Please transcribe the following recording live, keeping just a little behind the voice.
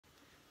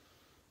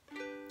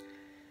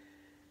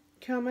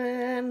come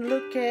and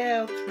look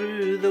out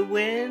through the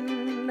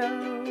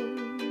window.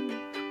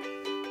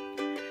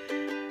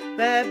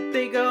 That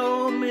big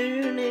old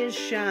moon is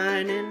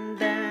shining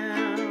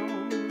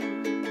down.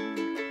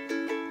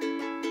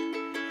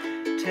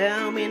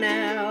 Tell me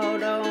now,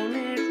 don't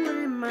it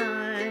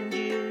remind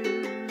you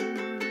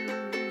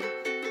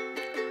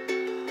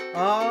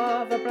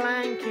of a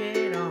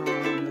blanket on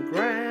the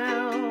ground?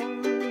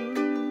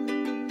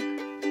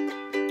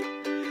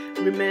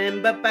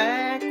 Remember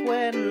back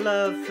when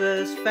love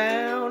first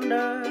found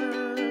us,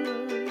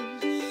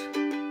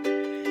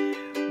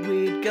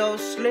 we'd go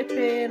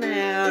slipping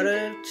out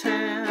of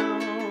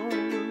town,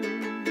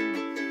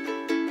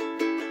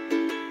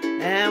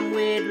 and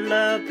we'd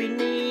love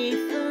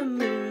beneath the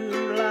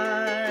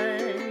moonlight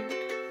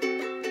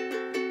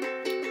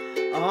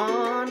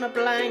on a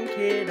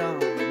blanket on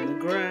the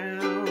ground.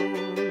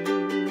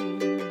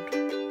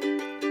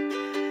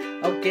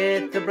 I'll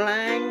get the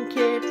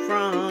blanket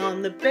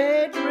from the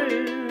bedroom,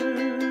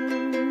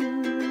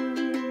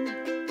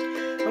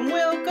 and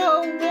we'll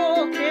go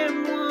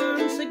walking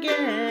once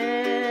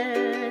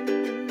again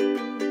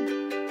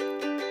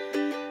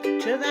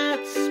to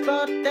that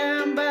spot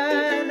down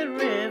by the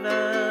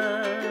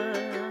river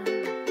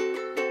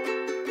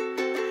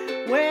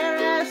where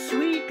our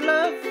sweet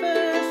love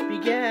first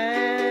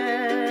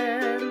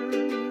began.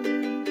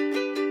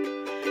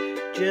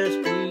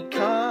 Just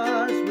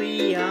because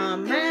we are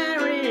married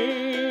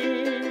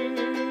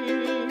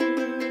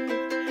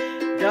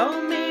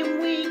don't mean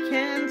we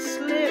can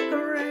slip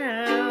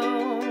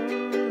around.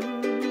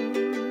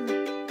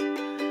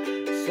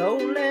 So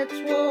let's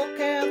walk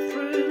out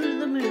through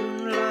the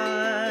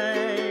moonlight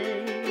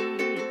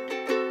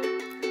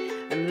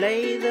and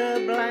lay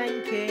the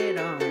blanket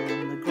on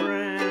the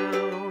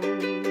ground.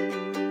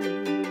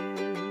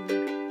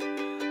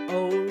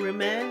 Oh,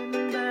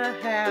 remember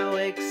how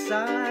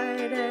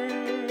excited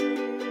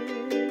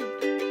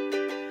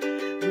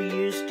we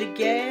used to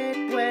get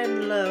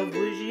when love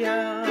was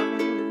young.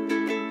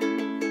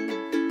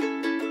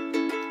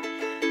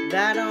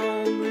 That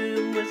old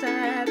moon was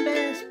our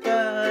best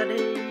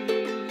buddy.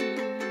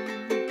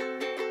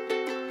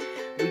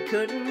 We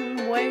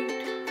couldn't wait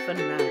for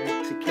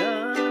night to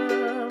come.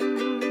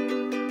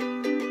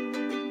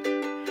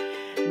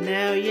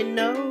 Now you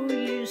know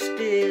you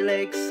still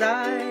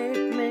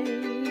excite me.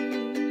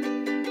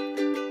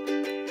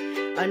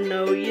 I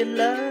know you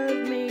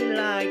love me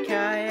like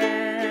I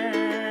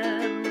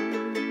am.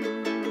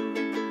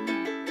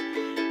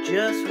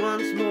 Just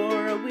once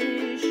more I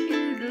wish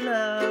you'd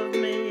love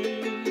me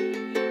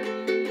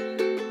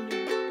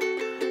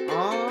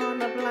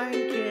on a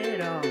blanket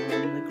on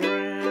the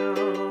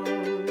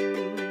ground.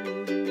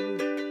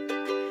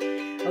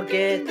 I'll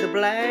get the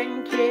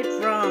blanket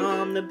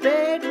from the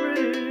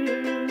bedroom,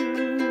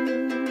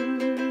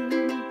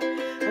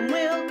 and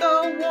we'll go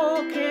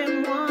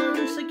walking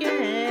once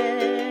again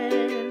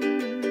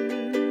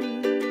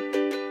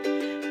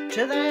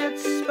to that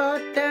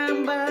spot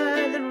down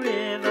by the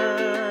river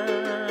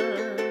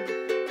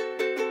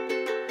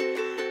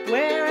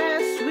where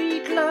our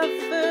sweet love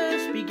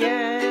first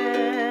began.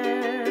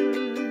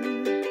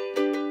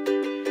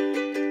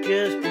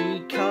 Just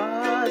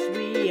because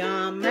we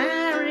are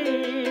married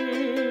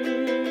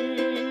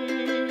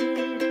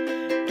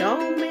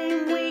don't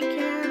mean we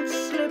can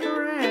slip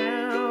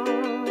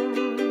around.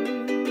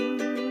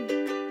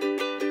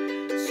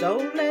 So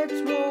let's